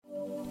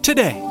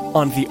Today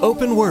on The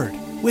Open Word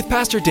with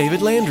Pastor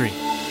David Landry.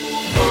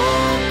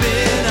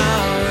 Open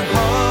our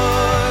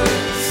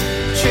hearts,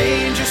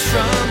 change us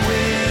from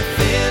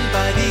within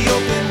by the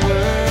open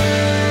word.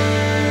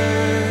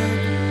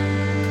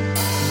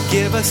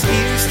 Give us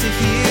ears to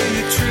hear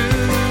your truth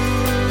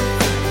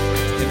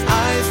and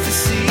eyes to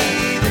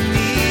see the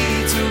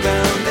needs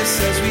around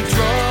us as we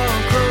draw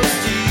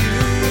close to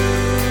you.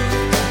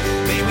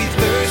 May we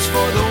thirst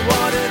for the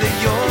water that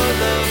your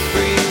love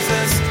brings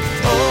us.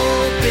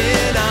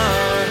 Open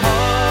our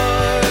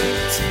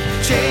hearts,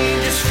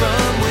 change us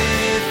from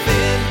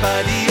within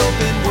by the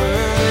open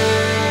word.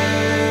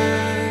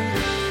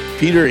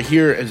 Peter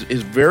here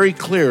is very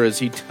clear as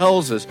he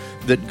tells us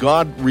that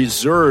God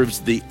reserves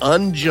the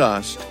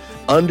unjust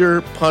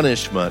under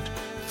punishment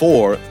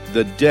for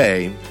the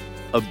day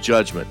of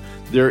judgment.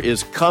 There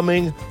is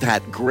coming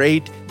that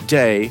great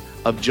day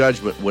of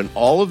judgment when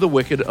all of the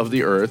wicked of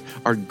the earth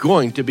are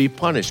going to be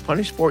punished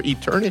for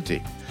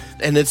eternity.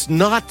 And it's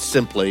not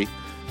simply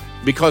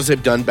because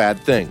they've done bad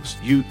things.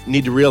 You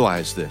need to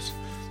realize this.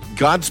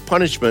 God's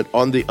punishment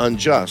on the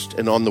unjust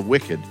and on the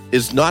wicked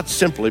is not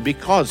simply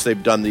because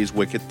they've done these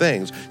wicked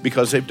things,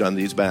 because they've done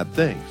these bad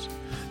things.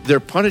 Their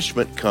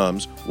punishment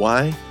comes,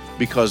 why?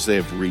 Because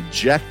they've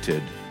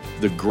rejected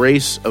the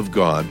grace of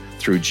God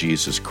through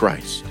Jesus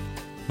Christ.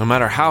 No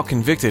matter how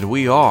convicted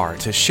we are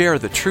to share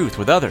the truth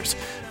with others,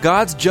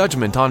 God's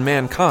judgment on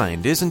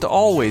mankind isn't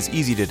always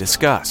easy to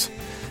discuss.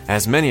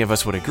 As many of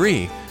us would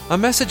agree, a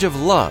message of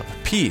love,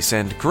 peace,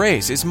 and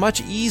grace is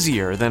much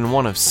easier than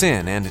one of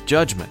sin and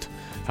judgment.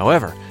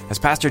 However, as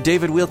Pastor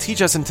David will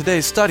teach us in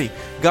today's study,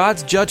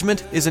 God's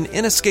judgment is an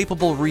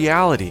inescapable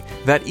reality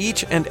that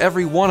each and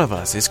every one of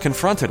us is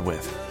confronted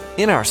with.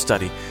 In our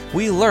study,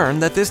 we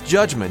learn that this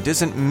judgment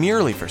isn't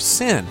merely for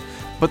sin,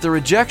 but the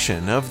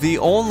rejection of the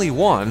only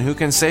one who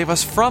can save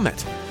us from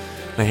it.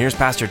 Now here's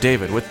Pastor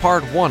David with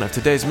part 1 of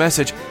today's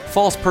message,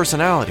 False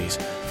Personalities,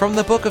 from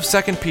the book of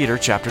 2 Peter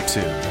chapter 2.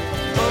 Open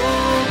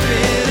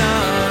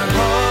our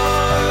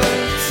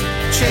hearts,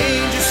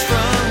 change us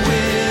from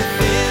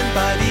within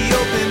by the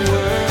open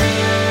word.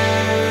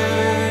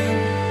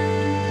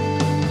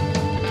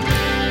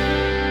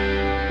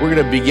 We're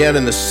going to begin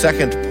in the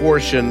second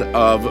portion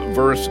of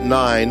verse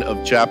 9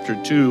 of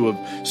chapter 2 of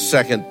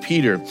 2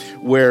 Peter,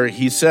 where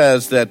he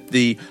says that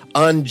the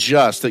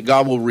unjust, that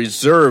God will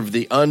reserve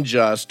the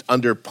unjust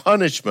under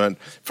punishment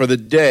for the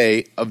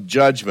day of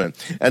judgment,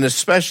 and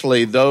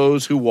especially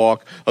those who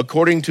walk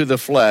according to the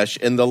flesh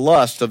in the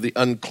lust of the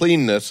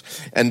uncleanness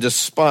and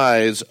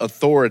despise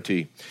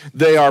authority.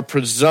 They are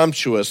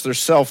presumptuous, they're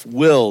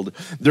self-willed,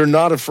 they're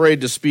not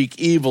afraid to speak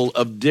evil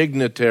of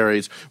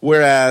dignitaries,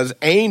 whereas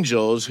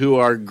angels who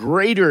are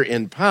greater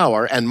in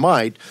power and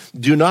might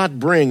do not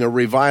bring a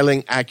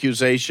reviling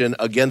accusation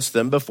against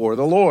them before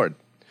the Lord.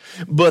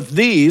 But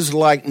these,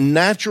 like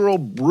natural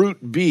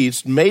brute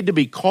beasts made to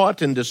be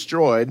caught and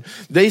destroyed,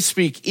 they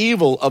speak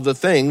evil of the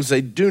things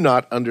they do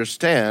not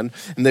understand,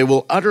 and they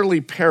will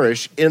utterly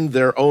perish in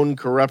their own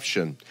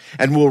corruption,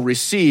 and will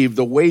receive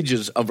the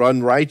wages of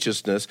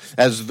unrighteousness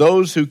as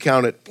those who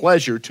count it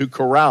pleasure to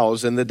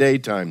carouse in the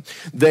daytime.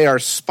 They are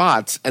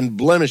spots and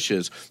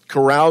blemishes,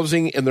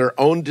 carousing in their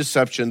own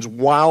deceptions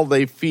while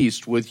they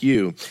feast with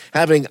you.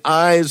 Having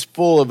eyes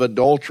full of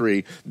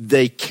adultery,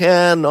 they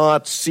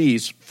cannot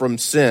cease from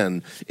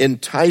sin,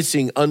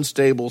 enticing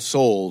unstable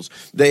souls.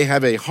 They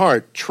have a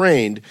heart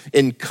trained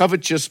in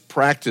covetous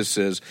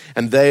practices,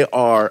 and they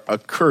are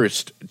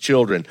accursed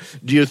children.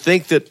 Do you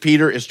think that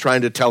Peter is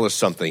trying to tell us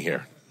something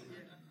here?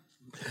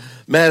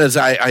 Man, as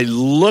I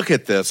look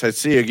at this, I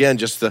see again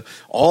just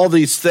all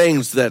these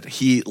things that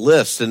he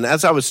lists. And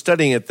as I was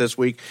studying it this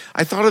week,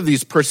 I thought of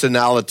these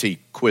personality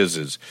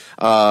quizzes.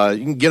 You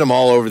can get them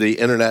all over the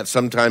internet.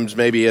 Sometimes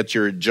maybe at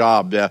your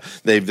job,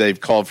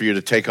 they've called for you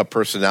to take a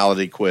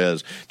personality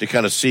quiz to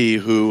kind of see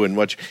who and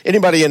what.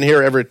 Anybody in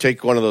here ever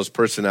take one of those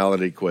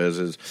personality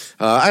quizzes?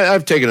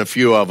 I've taken a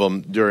few of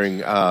them during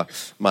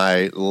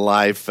my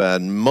life,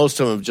 and most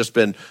of them have just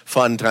been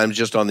fun times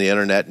just on the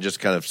internet and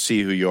just kind of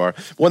see who you are.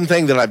 One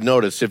thing that I've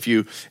noticed, if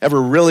you ever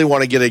really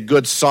want to get a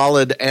good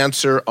solid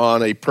answer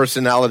on a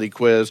personality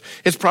quiz,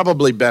 it's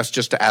probably best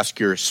just to ask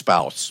your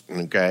spouse,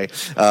 okay?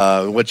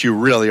 What you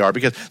really are,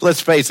 because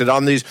let's face it,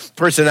 on these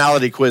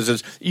personality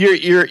quizzes,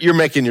 you're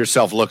making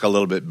yourself look a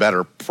little bit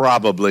better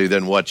probably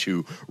than what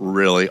you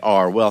really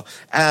are. Well,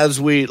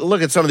 as we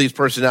look at some of these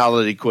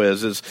personality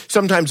quizzes,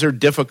 sometimes they're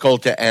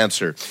difficult to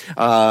answer.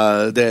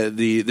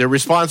 The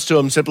response to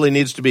them simply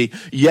needs to be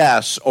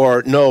yes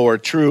or no or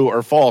true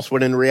or false,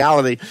 when in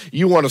reality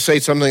you want to say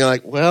something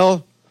like,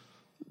 well,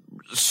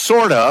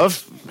 sort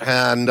of,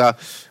 and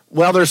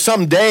well, there's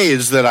some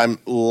days that I'm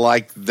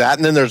like that,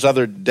 and then there's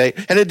other days,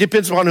 and it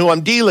depends on who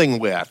I'm dealing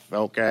with,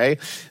 okay?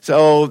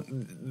 So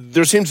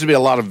there seems to be a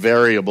lot of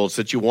variables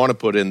that you want to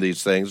put in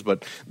these things,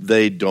 but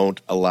they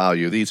don't allow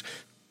you. These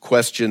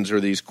questions or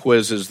these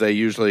quizzes, they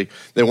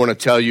want to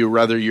tell you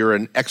whether you're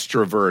an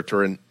extrovert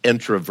or an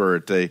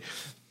introvert.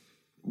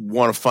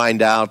 want to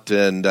find out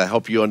and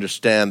help you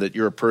understand that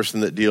you're a person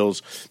that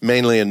deals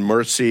mainly in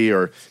mercy,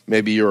 or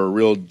maybe you're a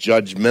real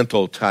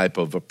judgmental type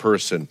of a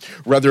person.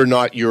 Whether or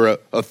not you're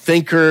a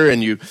thinker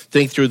and you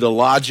think through the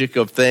logic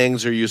of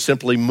things, or you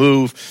simply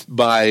move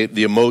by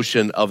the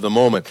emotion of the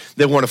moment.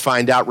 They want to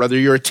find out whether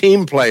you're a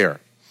team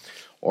player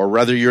or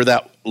whether you're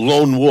that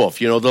lone wolf,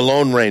 the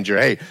Lone Ranger.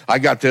 Hey, I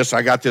got this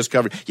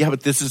covered. Yeah,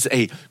 but this is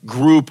a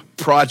group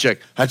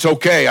project. That's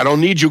okay. I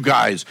don't need you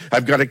guys.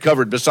 I've got it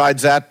covered.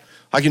 Besides that,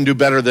 I can do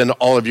better than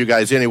all of you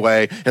guys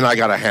anyway, and I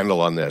got a handle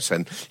on this.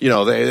 And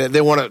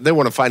they want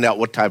to find out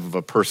what type of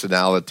a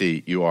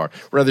personality you are,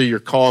 whether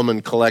you're calm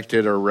and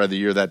collected, or whether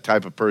you're that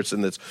type of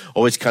person that's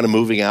always kind of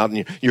moving out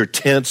and you're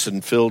tense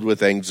and filled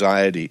with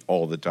anxiety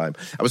all the time.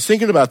 I was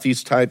thinking about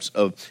these types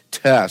of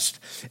tests,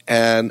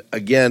 and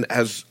again,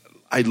 as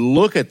I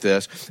look at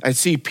this, I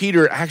see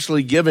Peter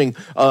actually giving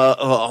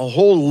a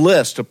whole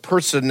list of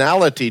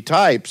personality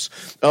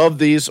types of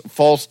these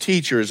false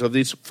teachers, of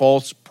these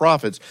false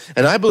prophets.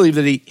 And I believe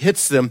that he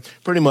hits them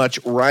pretty much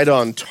right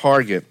on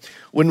target.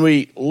 When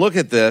we look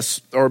at this,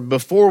 or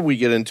before we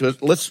get into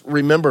it, let's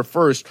remember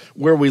first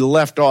where we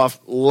left off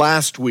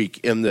last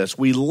week in this.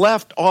 We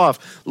left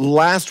off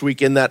last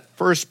week in that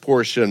first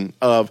portion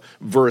of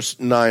verse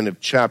 9 of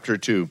chapter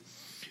 2.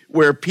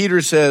 Where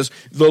Peter says,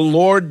 the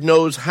Lord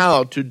knows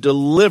how to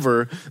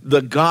deliver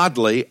the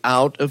godly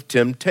out of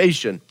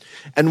temptation.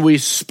 And we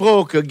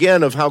spoke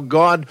again of how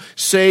God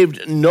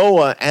saved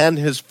Noah and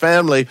his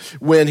family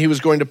when he was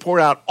going to pour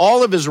out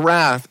all of his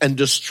wrath and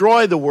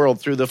destroy the world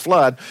through the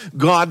flood.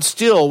 God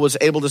still was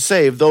able to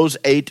save those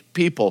 8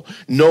 people,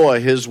 Noah,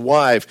 his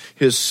wife,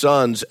 his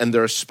sons, and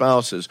their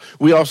spouses.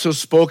 We also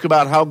spoke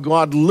about how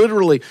God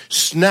literally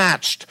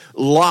snatched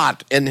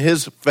Lot and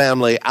his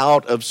family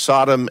out of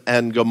Sodom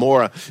and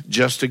Gomorrah,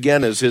 just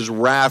again as his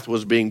wrath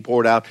was being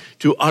poured out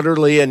to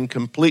utterly and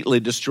completely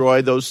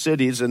destroy those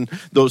cities and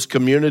those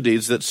communities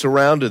that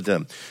surrounded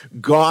them.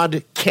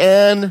 God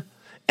can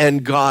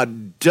and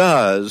God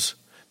does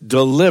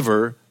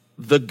deliver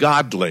the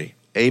godly.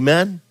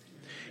 Amen?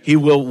 He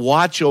will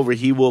watch over,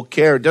 he will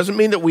care. It doesn't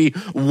mean that we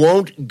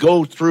won't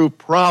go through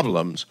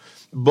problems,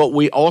 but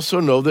we also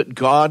know that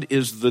God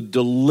is the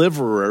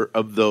deliverer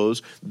of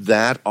those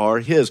that are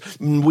his.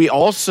 We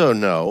also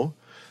know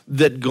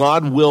that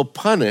God will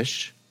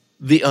punish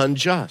the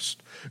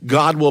unjust.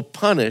 God will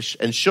punish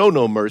and show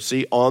no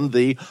mercy on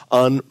the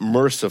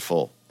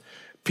unmerciful.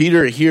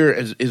 Peter here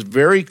is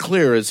very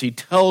clear as he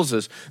tells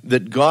us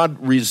that God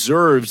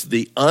reserves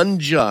the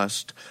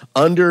unjust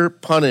under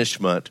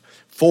punishment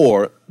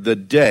for the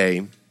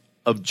day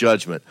of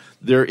judgment.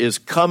 There is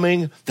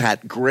coming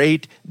that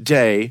great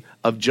day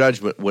of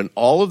judgment when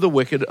all of the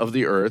wicked of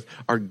the earth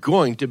are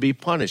going to be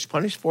punished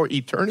for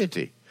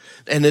eternity.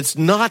 And it's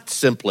not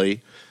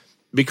simply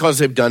because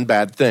they've done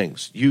bad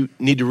things. You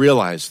need to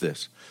realize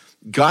this.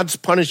 God's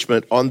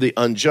punishment on the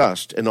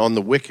unjust and on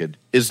the wicked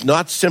is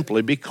not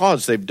simply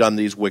because they've done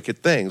these wicked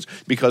things,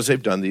 because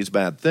they've done these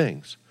bad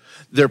things.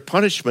 Their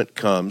punishment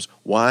comes,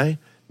 why?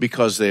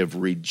 Because they have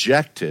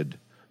rejected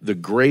the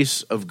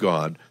grace of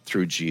God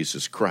through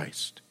Jesus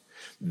Christ.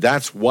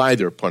 That's why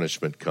their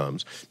punishment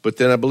comes. But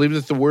then I believe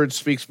that the word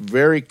speaks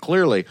very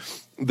clearly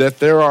that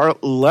there are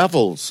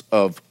levels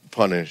of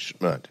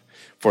punishment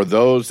for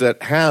those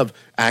that have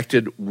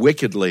acted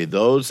wickedly,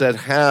 those that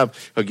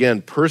have,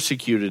 again,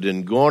 persecuted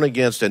and gone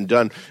against and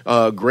done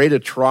great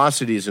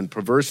atrocities and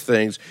perverse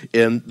things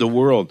in the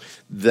world,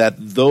 that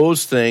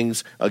those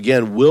things,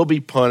 again, will be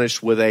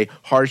punished with a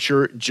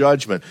harsher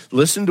judgment.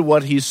 Listen to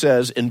what he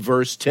says in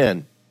verse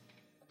 10,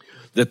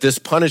 that this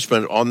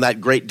punishment on that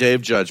great day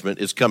of judgment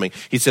is coming.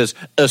 He says,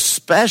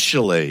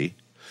 especially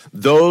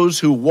those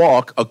who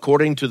walk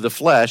according to the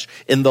flesh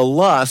in the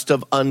lust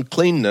of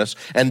uncleanness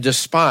and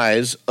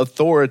despise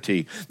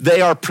authority.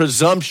 They are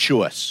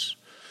presumptuous.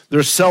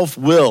 They're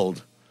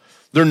self-willed.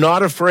 They're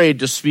not afraid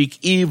to speak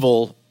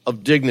evil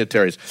of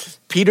dignitaries.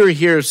 Peter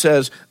here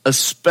says,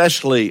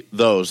 especially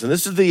those. And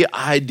this is the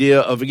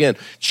idea of, again,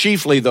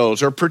 chiefly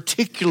those, or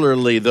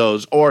particularly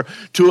those, or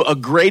to a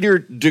greater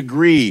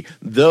degree,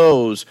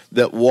 those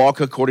that walk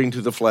according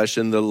to the flesh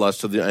in the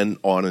lust of the, and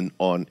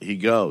on he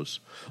goes.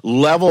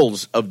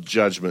 Levels of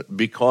judgment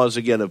because,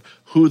 again, of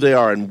who they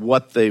are and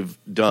what they've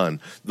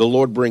done. The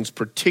Lord brings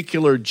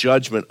particular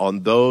judgment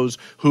on those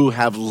who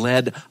have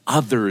led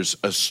others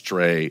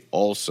astray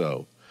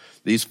also.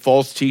 These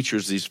false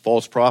teachers, these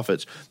false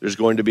prophets, there's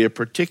going to be a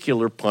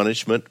particular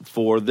punishment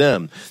for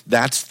them.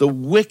 That's the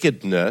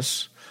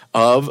wickedness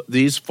of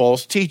these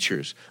false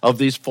teachers, of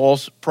these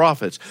false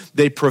prophets.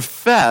 They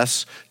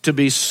profess to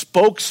be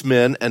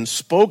spokesmen and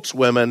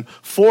spokeswomen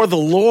for the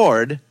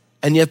Lord,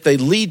 and yet they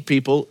lead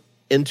people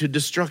into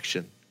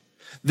destruction.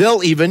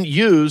 They'll even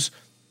use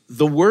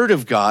the word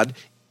of God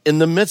in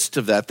the midst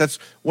of that. That's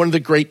one of the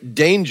great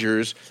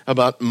dangers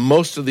about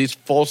most of these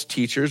false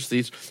teachers,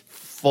 these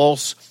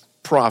false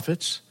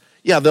prophets.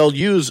 Yeah, they'll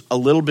use a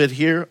little bit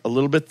here, a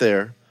little bit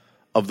there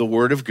of the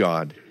word of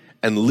God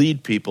and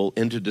lead people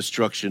into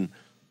destruction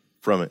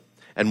from it.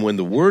 And when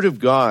the word of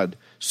God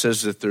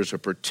says that there's a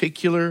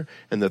particular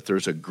and that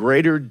there's a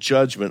greater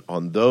judgment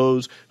on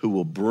those who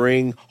will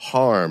bring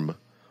harm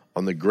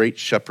on the great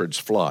shepherd's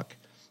flock.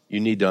 You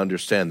need to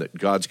understand that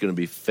God's going to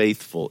be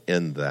faithful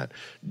in that.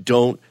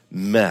 Don't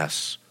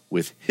mess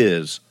with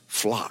his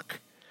flock.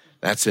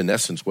 That's in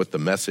essence what the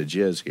message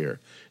is here.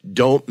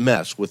 Don't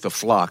mess with the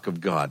flock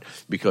of God,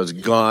 because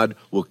God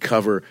will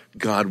cover,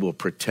 God will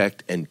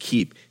protect and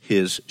keep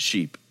his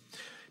sheep.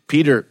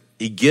 Peter,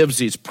 he gives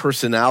these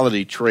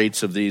personality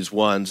traits of these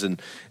ones, and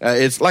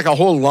it's like a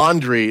whole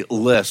laundry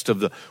list of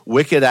the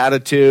wicked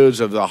attitudes,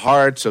 of the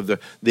hearts, of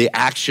the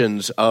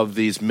actions of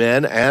these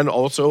men and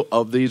also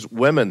of these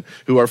women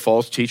who are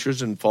false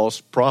teachers and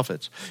false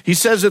prophets. He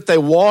says that they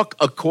walk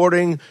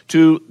according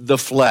to the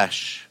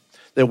flesh.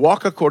 They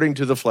walk according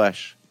to the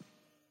flesh.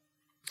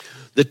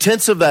 The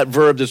tense of that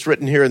verb that's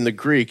written here in the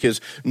Greek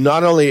is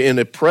not only in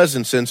a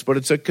present sense, but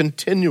it's a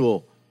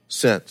continual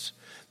sense.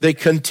 They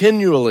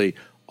continually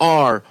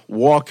are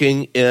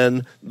walking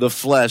in the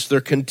flesh.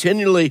 They're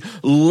continually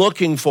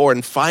looking for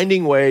and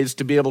finding ways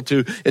to be able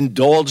to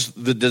indulge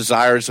the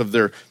desires of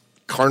their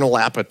carnal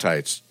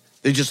appetites.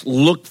 They just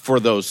look for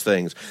those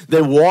things.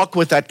 They walk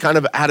with that kind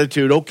of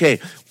attitude. Okay,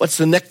 what's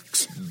the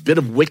next bit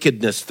of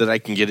wickedness that I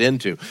can get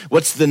into?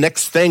 What's the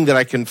next thing that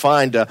I can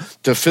find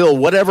to fill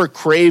whatever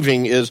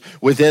craving is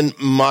within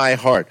my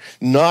heart?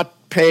 Not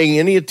paying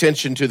any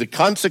attention to the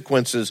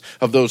consequences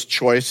of those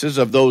choices,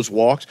 of those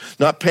walks,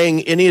 not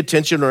paying any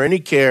attention or any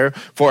care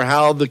for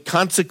how the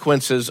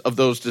consequences of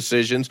those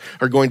decisions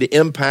are going to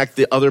impact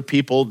the other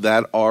people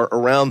that are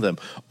around them.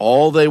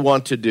 All they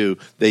want to do,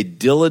 they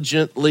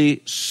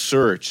diligently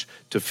search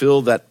to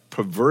fill that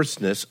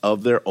perverseness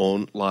of their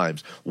own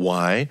lives.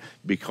 Why?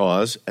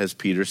 Because, as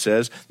Peter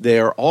says, they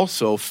are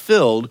also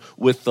filled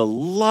with the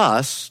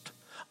lust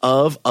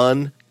of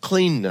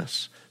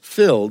uncleanness.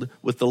 Filled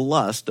with the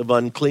lust of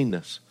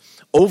uncleanness,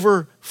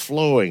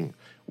 overflowing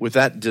with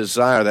that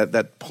desire,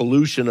 that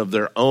pollution of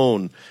their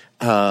own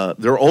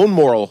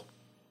moral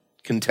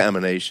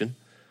contamination,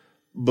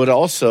 but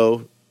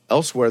also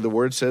elsewhere the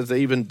word says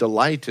they even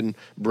delight in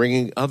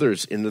bringing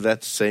others into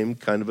that same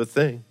kind of a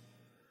thing.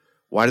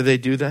 Why do they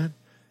do that?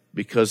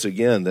 Because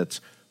again,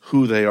 that's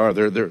who they are.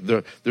 They're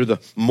the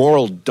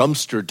moral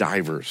dumpster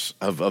divers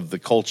of the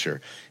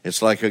culture.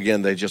 It's like,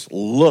 again, they just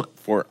look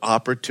for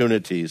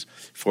opportunities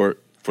for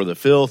the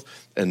filth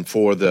and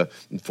for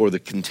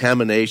the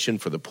contamination,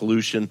 for the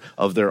pollution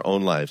of their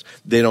own lives.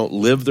 They don't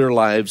live their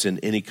lives in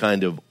any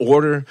kind of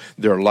order.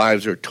 Their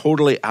lives are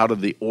totally out of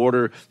the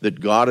order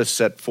that God has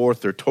set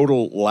forth. They're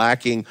total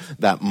lacking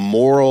that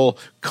moral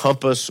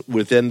compass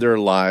within their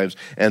lives.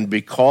 And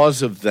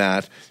because of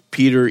that,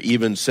 Peter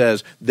even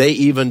says they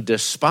even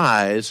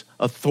despise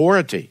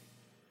authority.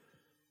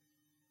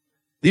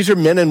 These are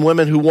men and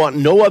women who want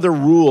no other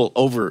rule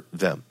over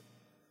them.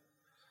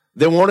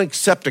 They won't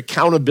accept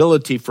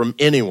accountability from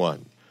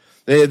anyone.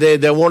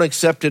 They won't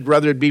accept it,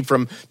 whether it be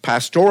from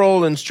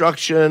pastoral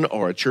instruction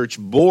or a church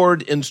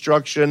board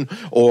instruction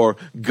or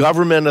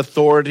government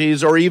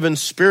authorities or even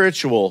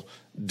spiritual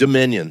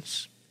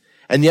dominions.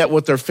 And yet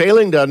what they're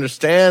failing to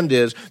understand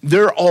is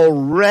they're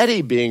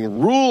already being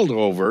ruled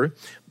over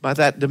by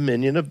that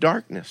dominion of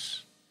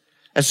darkness.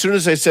 As soon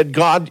as they said,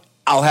 God,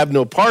 I'll have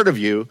no part of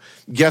you,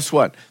 guess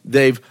what?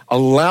 They've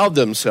allowed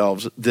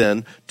themselves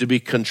then to be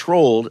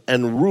controlled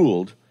and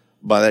ruled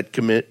by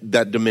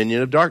that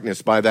dominion of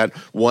darkness, by that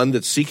one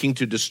that's seeking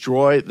to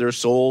destroy their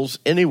souls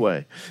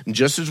anyway. And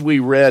just as we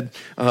read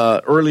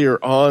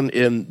earlier on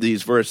in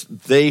these verses,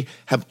 they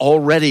have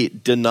already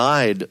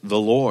denied the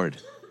Lord.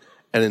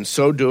 And in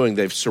so doing,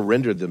 they've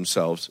surrendered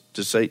themselves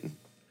to Satan.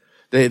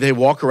 They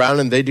walk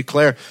around and they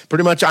declare,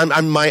 pretty much,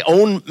 I'm my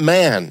own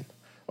man,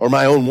 or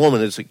my own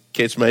woman, as the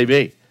case may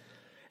be.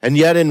 And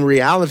yet in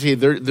reality,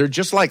 they're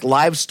just like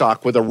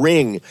livestock with a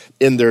ring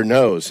in their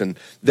nose. And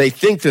they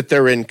think that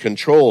they're in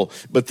control,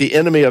 but the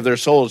enemy of their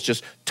souls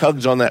just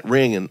tugs on that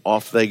ring and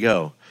off they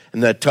go.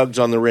 And that tugs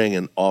on the ring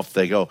and off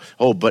they go.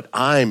 Oh, but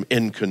I'm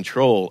in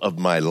control of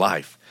my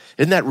life.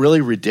 Isn't that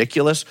really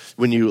ridiculous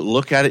when you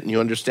look at it and you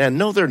understand?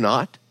 No, they're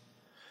not.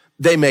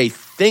 They may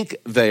think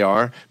they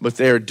are, but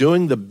they are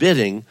doing the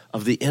bidding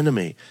of the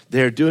enemy.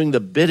 They are doing the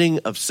bidding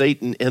of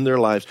Satan in their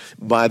lives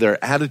by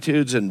their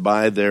attitudes and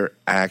by their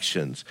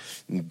actions.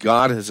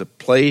 God has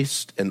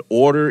placed an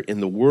order in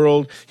the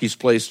world. He's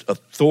placed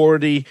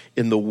authority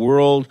in the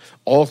world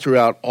all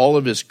throughout all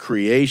of his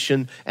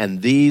creation.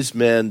 And these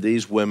men,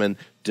 these women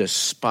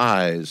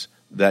despise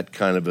that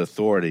kind of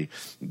authority.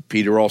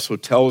 Peter also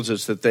tells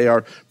us that they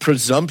are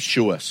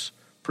presumptuous.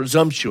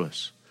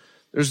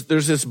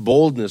 There's this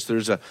boldness,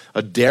 there's a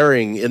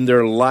daring in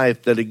their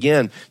life that,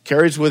 again,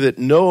 carries with it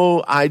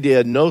no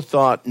idea, no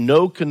thought,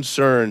 no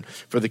concern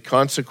for the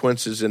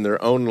consequences in their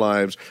own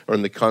lives or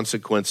in the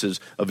consequences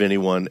of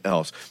anyone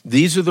else.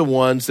 These are the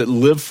ones that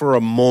live for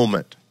a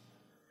moment.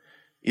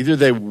 Either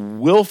they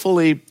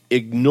willfully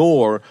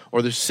ignore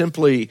or they're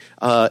simply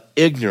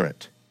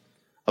ignorant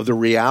of the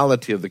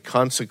reality of the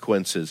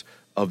consequences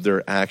of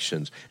their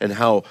actions and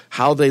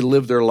how they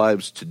live their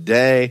lives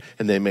today.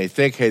 And they may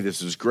think, hey,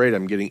 this is great.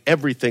 I'm getting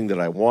everything that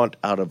I want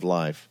out of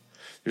life.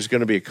 There's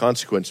going to be a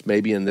consequence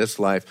maybe in this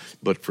life,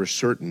 but for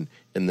certain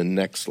in the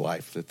next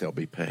life that they'll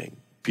be paying.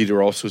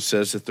 Peter also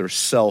says that they're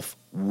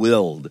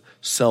self-willed.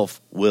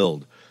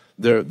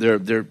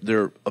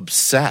 They're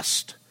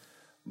obsessed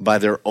by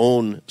their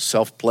own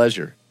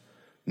self-pleasure.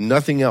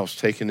 Nothing else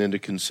taken into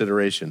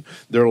consideration.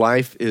 Their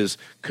life is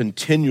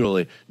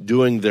continually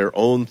doing their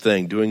own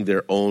thing, doing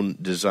their own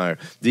desire.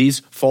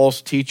 These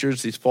false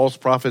teachers, these false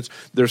prophets,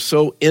 they're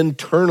so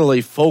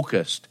internally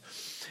focused,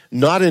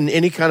 not in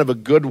any kind of a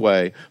good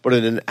way, but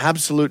in an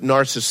absolute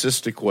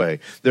narcissistic way.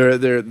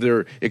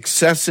 They're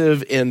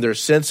excessive in their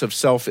sense of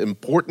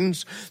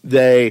self-importance.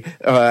 They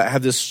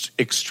have this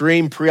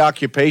extreme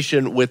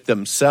preoccupation with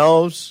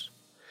themselves,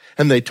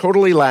 and they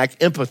totally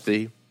lack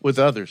empathy with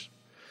others.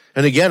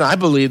 And again, I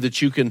believe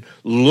that you can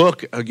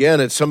look again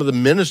at some of the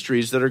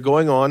ministries that are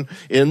going on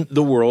in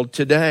the world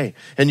today,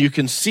 and you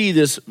can see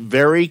this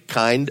very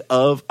kind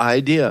of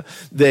idea.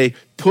 They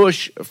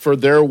push for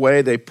their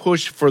way, they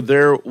push for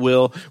their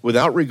will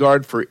without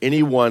regard for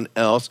anyone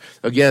else.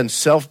 Again,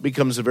 self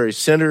becomes the very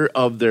center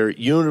of their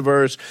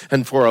universe,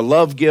 and for a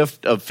love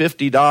gift of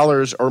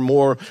 $50 or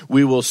more,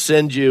 we will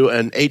send you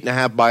an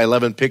 8.5 by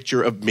 11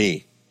 picture of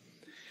me.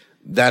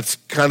 That's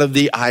kind of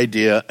the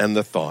idea and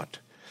the thought.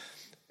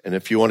 And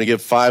if you want to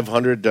give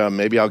 $500,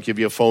 maybe I'll give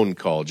you a phone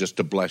call just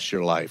to bless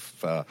your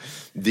life.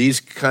 These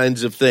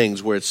kinds of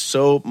things where it's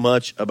so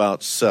much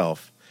about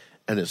self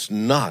and it's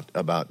not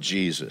about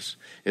Jesus.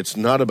 It's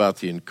not about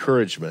the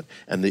encouragement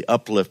and the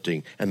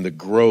uplifting and the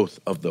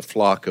growth of the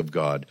flock of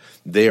God.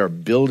 They are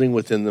building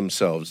within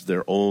themselves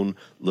their own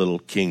little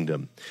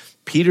kingdom.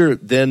 Peter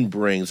then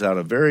brings out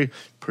a very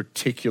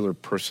particular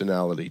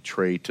personality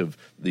trait of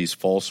these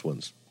false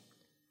ones.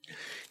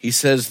 He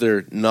says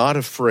they're not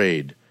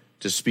afraid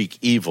to speak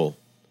evil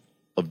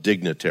of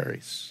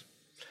dignitaries.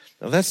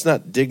 Now, that's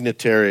not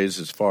dignitaries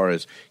as far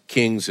as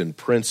kings and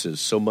princes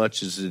so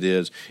much as it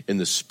is in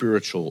the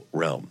spiritual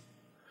realm.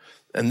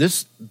 And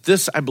this,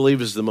 I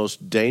believe, is the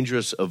most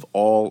dangerous of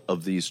all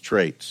of these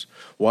traits.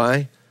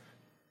 Why?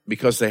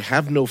 Because they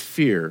have no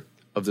fear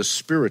of the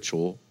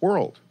spiritual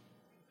world.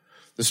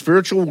 The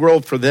spiritual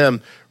world for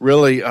them,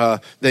 really,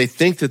 they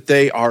think that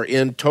they are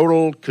in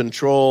total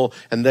control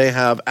and they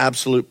have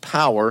absolute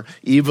power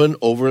even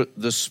over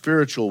the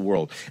spiritual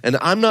world. And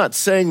I'm not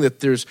saying that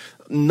there's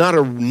not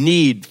a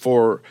need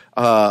for,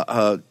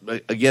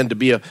 again, to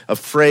be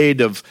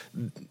afraid of,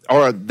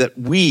 or that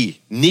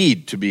we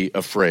need to be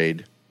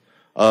afraid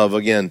of,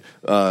 again,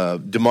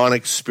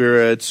 demonic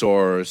spirits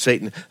or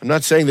Satan. I'm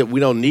not saying that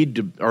we don't need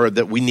to, or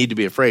that we need to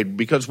be afraid,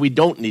 because we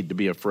don't need to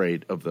be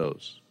afraid of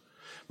those.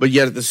 But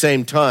yet at the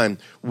same time,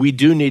 we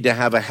do need to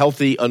have a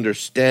healthy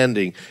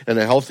understanding and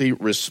a healthy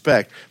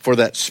respect for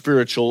that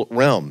spiritual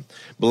realm.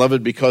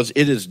 Beloved, because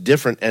it is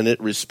different and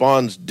it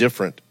responds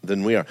different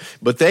than we are.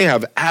 But they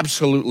have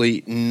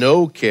absolutely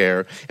no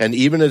care. And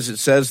even as it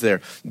says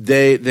there,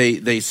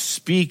 they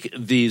speak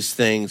these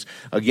things,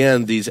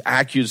 again, these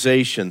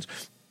accusations.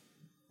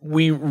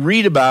 We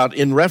read about,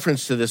 in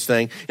reference to this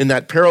thing, in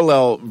that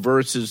parallel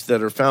verses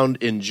that are found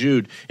in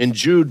Jude. In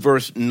Jude,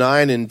 verse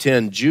 9 and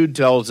 10, Jude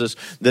tells us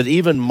that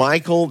even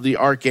Michael, the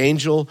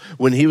archangel,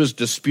 when he was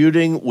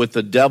disputing with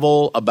the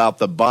devil about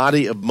the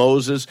body of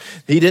Moses,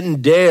 he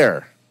didn't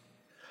dare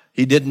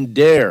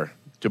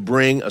to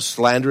bring a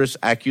slanderous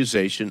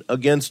accusation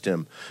against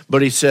him.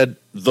 But he said,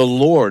 "The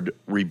Lord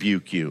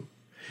rebuke you."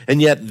 And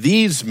yet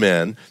these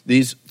men,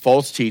 these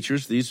false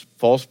teachers, these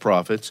false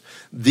prophets,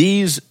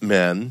 these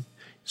men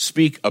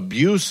speak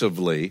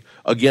abusively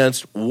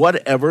against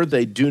whatever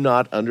they do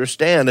not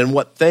understand, and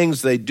what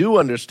things they do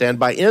understand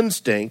by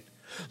instinct,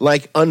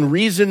 like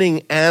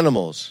unreasoning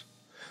animals.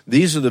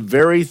 These are the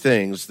very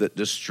things that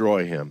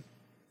destroy him.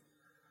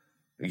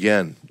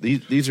 Again,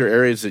 these are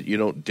areas that you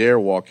don't dare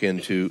walk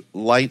into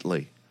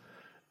lightly.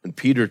 And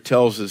Peter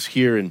tells us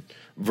here in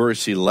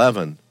verse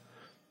 11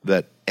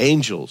 that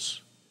angels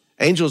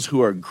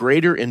who are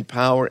greater in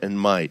power and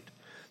might,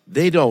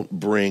 they don't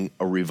bring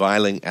a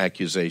reviling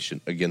accusation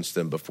against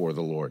them before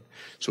the Lord.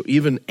 So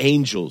even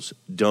angels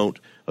don't,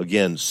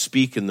 again,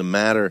 speak in the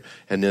matter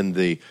and in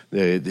the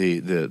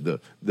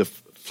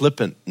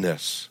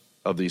flippantness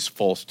of these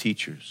false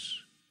teachers.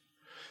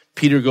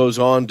 Peter goes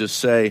on to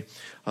say,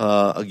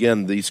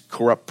 again, these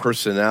corrupt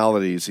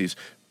personalities, these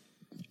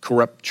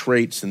corrupt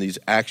traits and these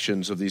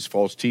actions of these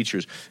false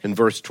teachers. In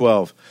verse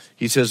 12,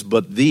 he says,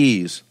 "But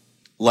these,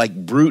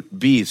 like brute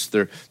beasts,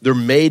 they're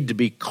made to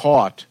be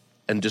caught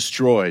and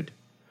destroyed.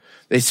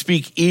 They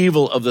speak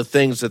evil of the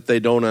things that they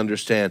don't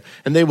understand,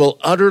 and they will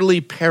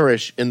utterly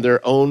perish in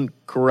their own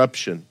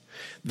corruption.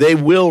 They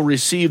will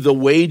receive the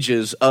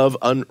wages of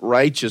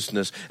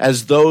unrighteousness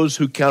as those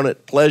who count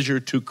it pleasure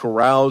to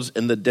carouse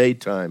in the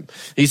daytime."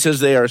 He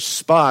says they are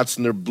spots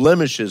and they're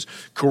blemishes,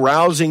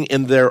 carousing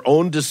in their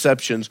own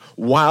deceptions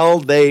while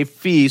they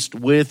feast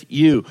with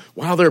you,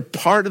 while they're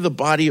part of the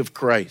body of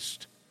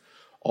Christ.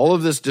 All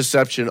of this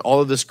deception, all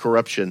of this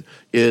corruption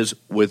is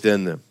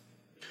within them.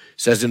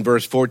 says in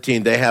verse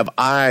 14, they have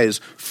eyes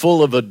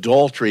full of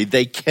adultery.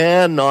 They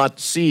cannot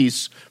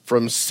cease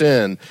from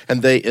sin,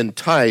 and they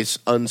entice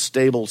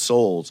unstable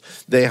souls.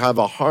 They have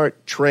a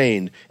heart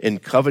trained in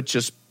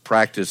covetous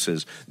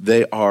practices.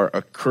 They are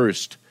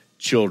accursed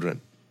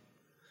children.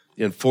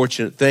 The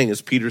unfortunate thing,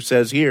 as Peter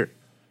says here,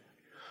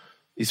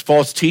 these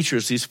false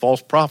teachers, these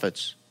false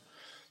prophets,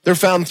 they're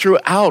found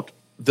throughout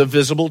the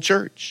visible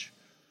church.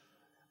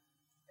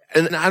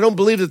 And I don't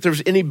believe that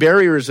there's any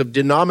barriers of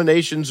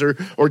denominations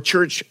or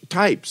church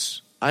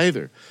types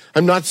either.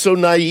 I'm not so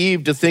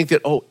naive to think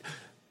that,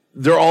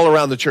 they're all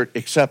around the church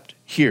except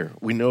here.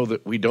 We know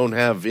that we don't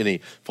have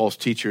any false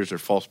teachers or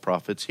false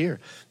prophets here.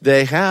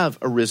 They have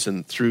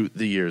arisen through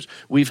the years.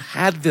 We've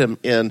had them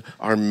in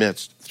our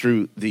midst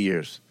through the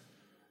years.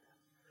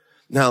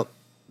 Now,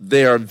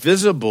 they are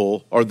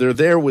visible, or they're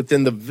there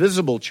within the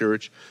visible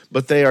church,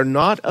 but they are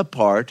not a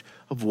part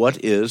of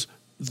what is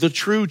the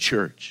true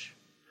church.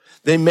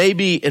 They may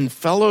be in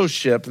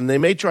fellowship, and they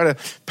may try to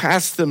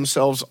pass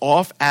themselves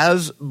off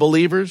as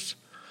believers,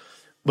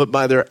 but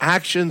by their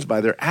actions,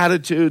 by their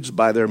attitudes,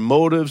 by their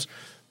motives,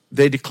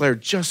 they declare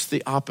just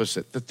the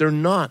opposite, that they're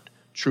not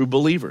true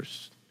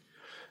believers.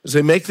 As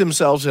they make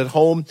themselves at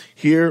home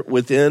here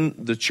within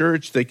the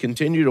church, they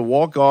continue to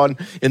walk on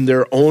in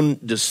their own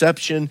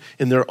deception,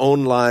 in their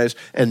own lies.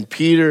 And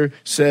Peter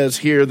says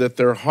here that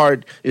their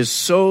heart is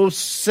so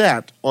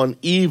set on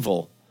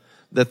evil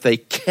that they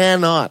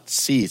cannot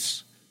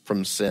cease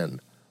from sin.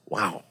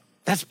 Wow,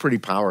 that's pretty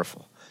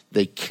powerful.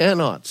 They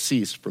cannot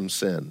cease from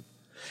sin.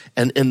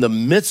 And in the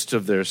midst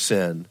of their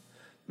sin,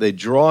 they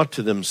draw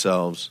to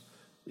themselves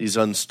these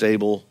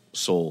unstable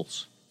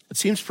souls. It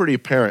seems pretty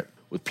apparent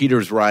with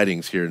Peter's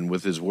writings here and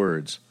with his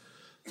words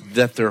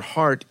that their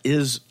heart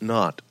is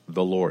not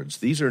the Lord's.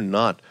 These are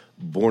not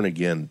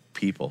born-again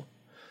people.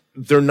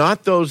 They're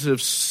not those that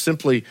have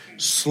simply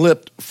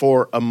slipped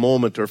for a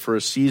moment or for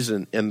a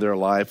season in their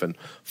life and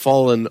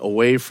fallen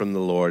away from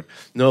the Lord.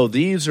 No,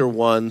 these are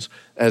ones,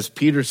 as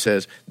Peter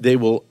says, they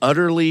will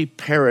utterly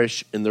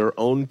perish in their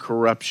own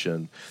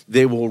corruption.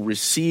 They will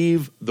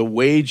receive the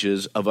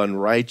wages of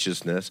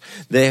unrighteousness.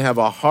 They have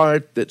a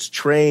heart that's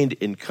trained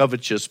in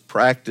covetous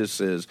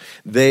practices.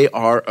 They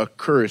are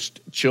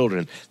accursed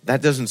children.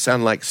 That doesn't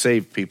sound like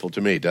saved people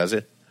to me, does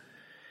it?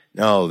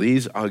 No,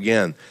 these,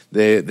 again,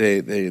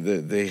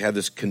 they have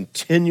this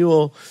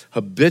continual,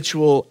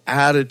 habitual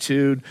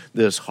attitude,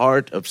 this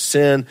heart of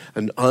sin,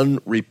 an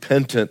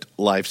unrepentant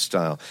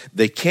lifestyle.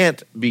 They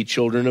can't be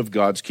children of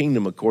God's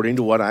kingdom, according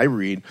to what I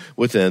read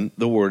within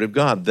the Word of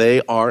God.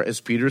 They are, as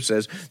Peter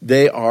says,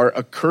 they are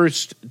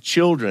accursed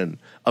children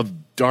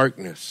of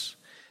darkness.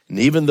 And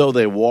even though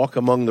they walk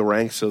among the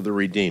ranks of the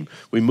redeemed.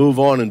 We move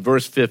on in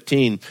verse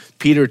 15.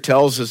 Peter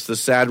tells us the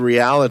sad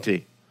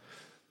reality.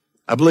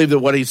 I believe that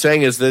what he's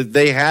saying is that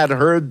they had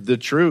heard the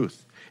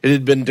truth. It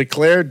had been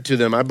declared to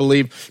them, I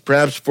believe,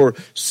 perhaps for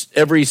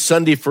every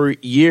Sunday for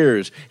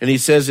years. And he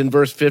says in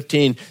verse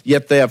 15,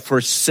 yet they have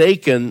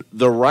forsaken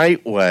the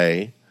right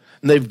way,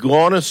 and they've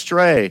gone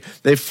astray.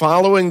 They're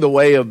following the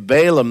way of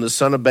Balaam, the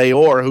son of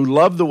Beor, who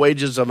loved the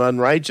wages of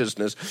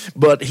unrighteousness,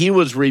 but he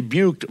was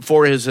rebuked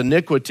for his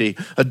iniquity.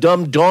 A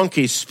dumb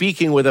donkey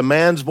speaking with a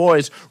man's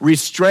voice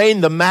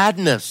restrained the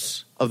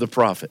madness of the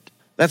prophet.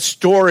 That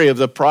story of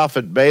the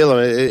prophet Balaam,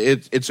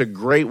 it's a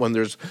great one.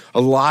 There's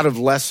a lot of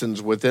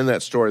lessons within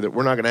that story that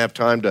we're not going to have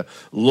time to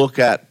look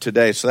at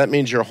today. So that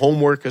means your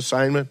homework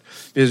assignment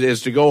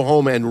is to go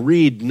home and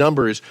read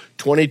Numbers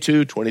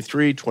 22,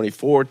 23,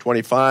 24,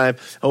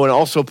 25. I want to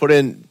also put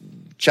in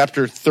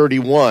chapter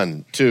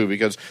 31 too,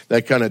 because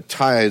that kind of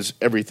ties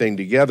everything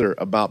together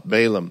about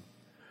Balaam.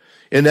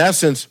 In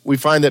essence, we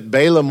find that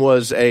Balaam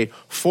was a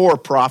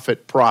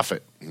for-profit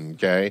prophet.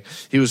 Okay,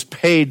 he was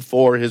paid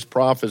for his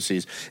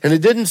prophecies. And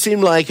it didn't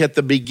seem like at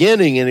the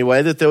beginning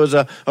anyway that there was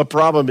a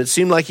problem. It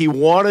seemed like he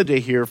wanted to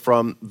hear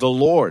from the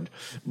Lord.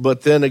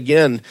 But then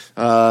again,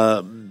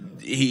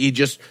 he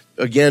just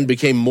again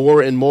became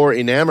more and more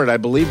enamored, I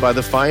believe, by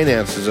the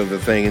finances of the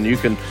thing. And you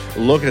can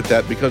look at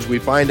that because we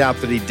find out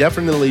that he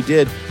definitely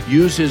did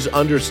use his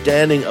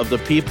understanding of the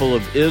people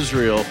of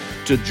Israel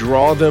to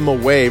draw them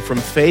away from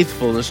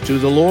faithfulness to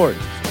the Lord.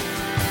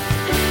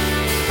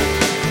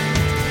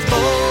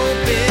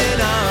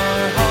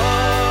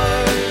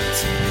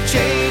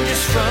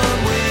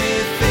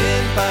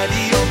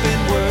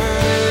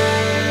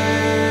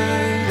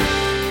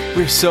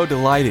 We're so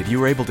delighted you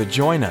were able to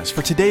join us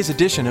for today's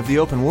edition of the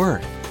Open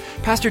Word.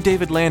 Pastor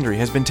David Landry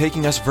has been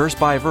taking us verse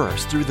by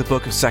verse through the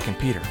book of 2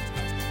 Peter.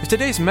 If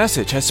today's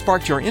message has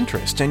sparked your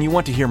interest and you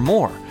want to hear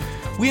more,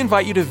 we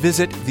invite you to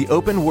visit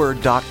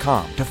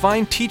theopenword.com to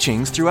find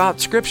teachings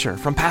throughout Scripture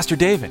from Pastor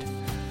David.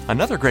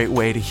 Another great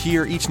way to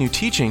hear each new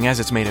teaching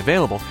as it's made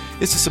available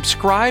is to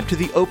subscribe to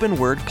the Open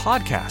Word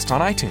podcast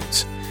on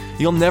iTunes.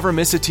 You'll never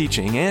miss a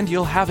teaching and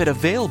you'll have it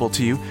available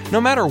to you no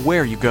matter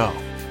where you go.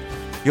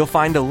 You'll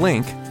find a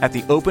link at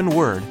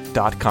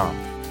theopenword.com.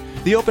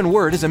 The Open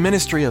Word is a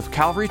ministry of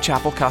Calvary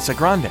Chapel, Casa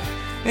Grande,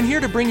 And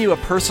here to bring you a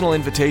personal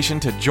invitation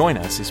to join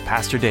us is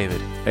Pastor David.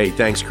 Hey,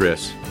 thanks,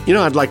 Chris.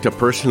 I'd like to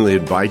personally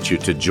invite you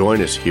to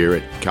join us here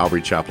at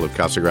Calvary Chapel of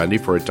Casa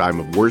Grande for a time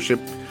of worship,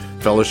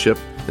 fellowship,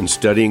 and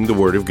studying the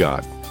Word of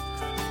God.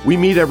 We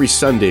meet every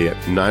Sunday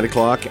at 9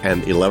 o'clock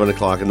and 11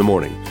 o'clock in the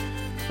morning,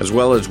 as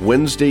well as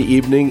Wednesday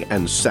evening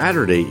and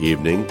Saturday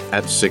evening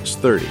at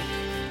 6:30.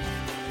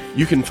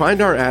 You can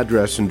find our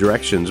address and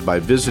directions by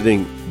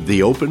visiting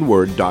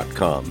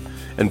theopenword.com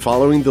and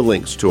following the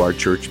links to our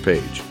church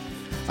page.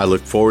 I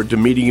look forward to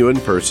meeting you in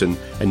person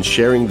and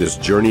sharing this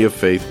journey of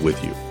faith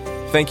with you.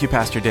 Thank you,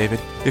 Pastor David.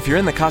 If you're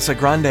in the Casa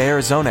Grande,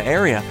 Arizona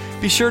area,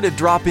 be sure to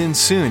drop in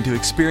soon to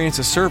experience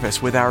a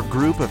service with our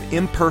group of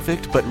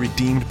imperfect but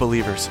redeemed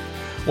believers.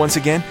 Once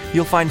again,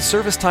 you'll find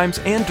service times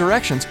and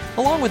directions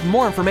along with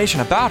more information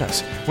about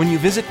us when you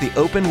visit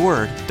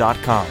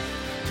theopenword.com.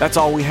 That's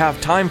all we have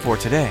time for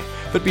today,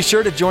 but be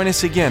sure to join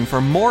us again for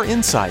more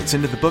insights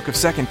into the book of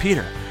 2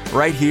 Peter,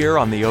 right here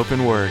on The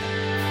Open Word.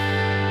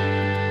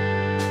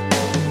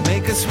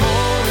 Make us more